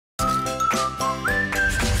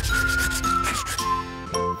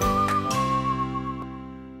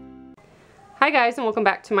Hi guys, and welcome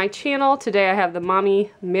back to my channel. Today I have the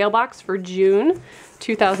Mommy Mailbox for June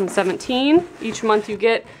 2017. Each month you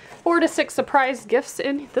get 4 to 6 surprise gifts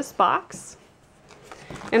in this box.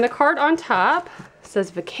 And the card on top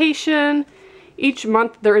says vacation. Each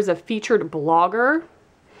month there is a featured blogger,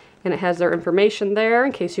 and it has their information there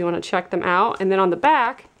in case you want to check them out. And then on the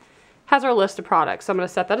back has our list of products. So I'm going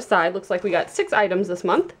to set that aside. Looks like we got 6 items this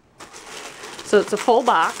month. So it's a full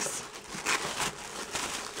box.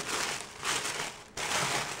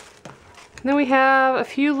 And then we have a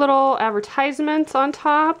few little advertisements on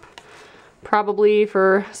top, probably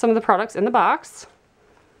for some of the products in the box.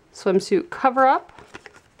 Swimsuit Coverup.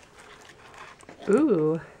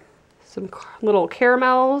 Ooh, some little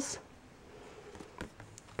caramels.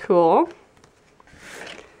 Cool.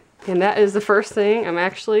 And that is the first thing I'm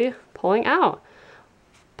actually pulling out.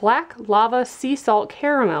 Black lava sea salt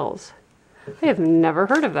caramels. I have never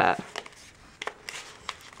heard of that.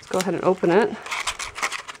 Let's go ahead and open it.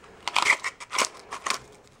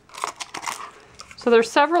 So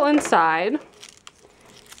there's several inside,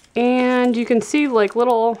 and you can see like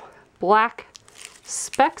little black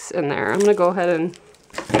specks in there. I'm gonna go ahead and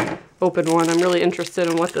open one. I'm really interested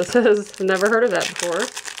in what this is. I've never heard of that before.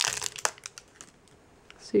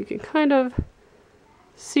 So you can kind of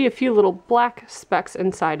see a few little black specks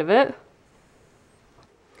inside of it.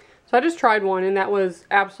 So I just tried one and that was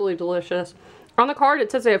absolutely delicious. On the card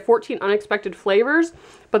it says they have 14 unexpected flavors,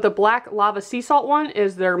 but the black lava sea salt one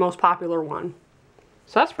is their most popular one.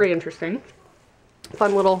 So that's pretty interesting.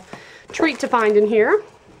 Fun little treat to find in here.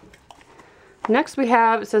 Next we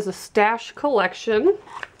have, it says a stash collection.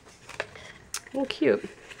 Oh, cute.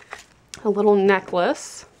 A little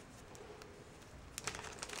necklace.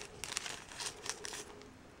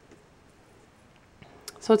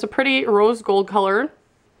 So it's a pretty rose gold color.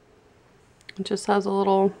 It just has a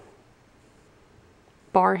little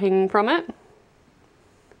bar hanging from it.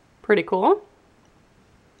 Pretty cool.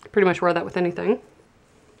 Pretty much wear that with anything.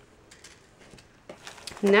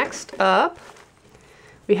 Next up,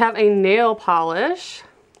 we have a nail polish.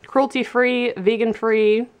 Cruelty-free,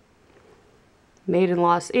 vegan-free, made in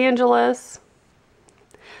Los Angeles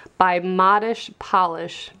by Modish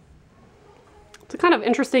Polish. It's a kind of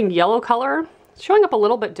interesting yellow color. It's showing up a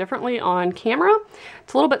little bit differently on camera.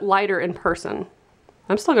 It's a little bit lighter in person.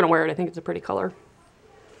 I'm still gonna wear it. I think it's a pretty color.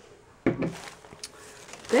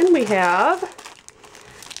 Then we have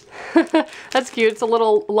that's cute. It's a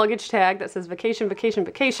little luggage tag that says vacation, vacation,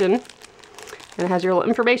 vacation. And it has your little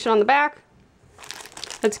information on the back.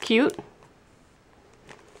 That's cute.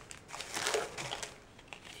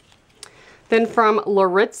 Then from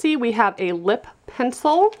LaRITZY we have a lip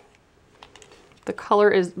pencil. The color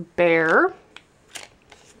is Bear.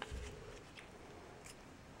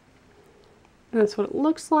 That's what it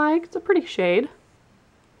looks like. It's a pretty shade.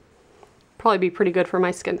 Probably be pretty good for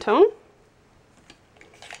my skin tone.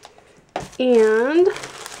 And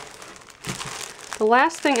the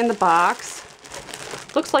last thing in the box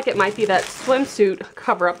looks like it might be that swimsuit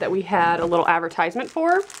cover-up that we had a little advertisement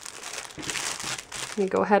for. Let me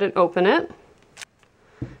go ahead and open it.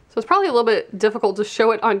 So it's probably a little bit difficult to show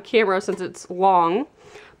it on camera since it's long,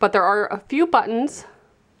 but there are a few buttons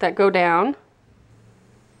that go down.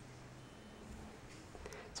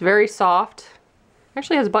 It's very soft.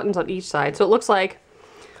 Actually has buttons on each side, so it looks like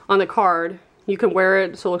on the card you can wear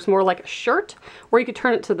it so it looks more like a shirt, or you could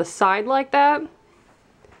turn it to the side like that.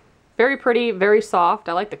 Very pretty, very soft.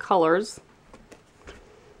 I like the colors.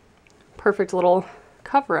 Perfect little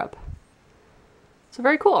cover-up. So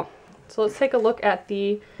very cool. So let's take a look at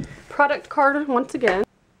the product card once again.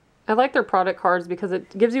 I like their product cards because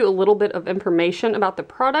it gives you a little bit of information about the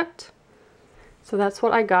product. So that's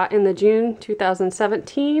what I got in the June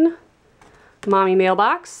 2017 Mommy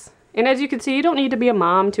Mailbox. And as you can see, you don't need to be a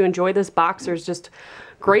mom to enjoy this box. There's just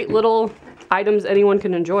great little items anyone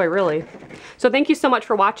can enjoy, really. So thank you so much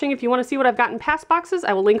for watching. If you want to see what I've got in past boxes,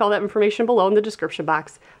 I will link all that information below in the description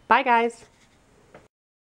box. Bye, guys.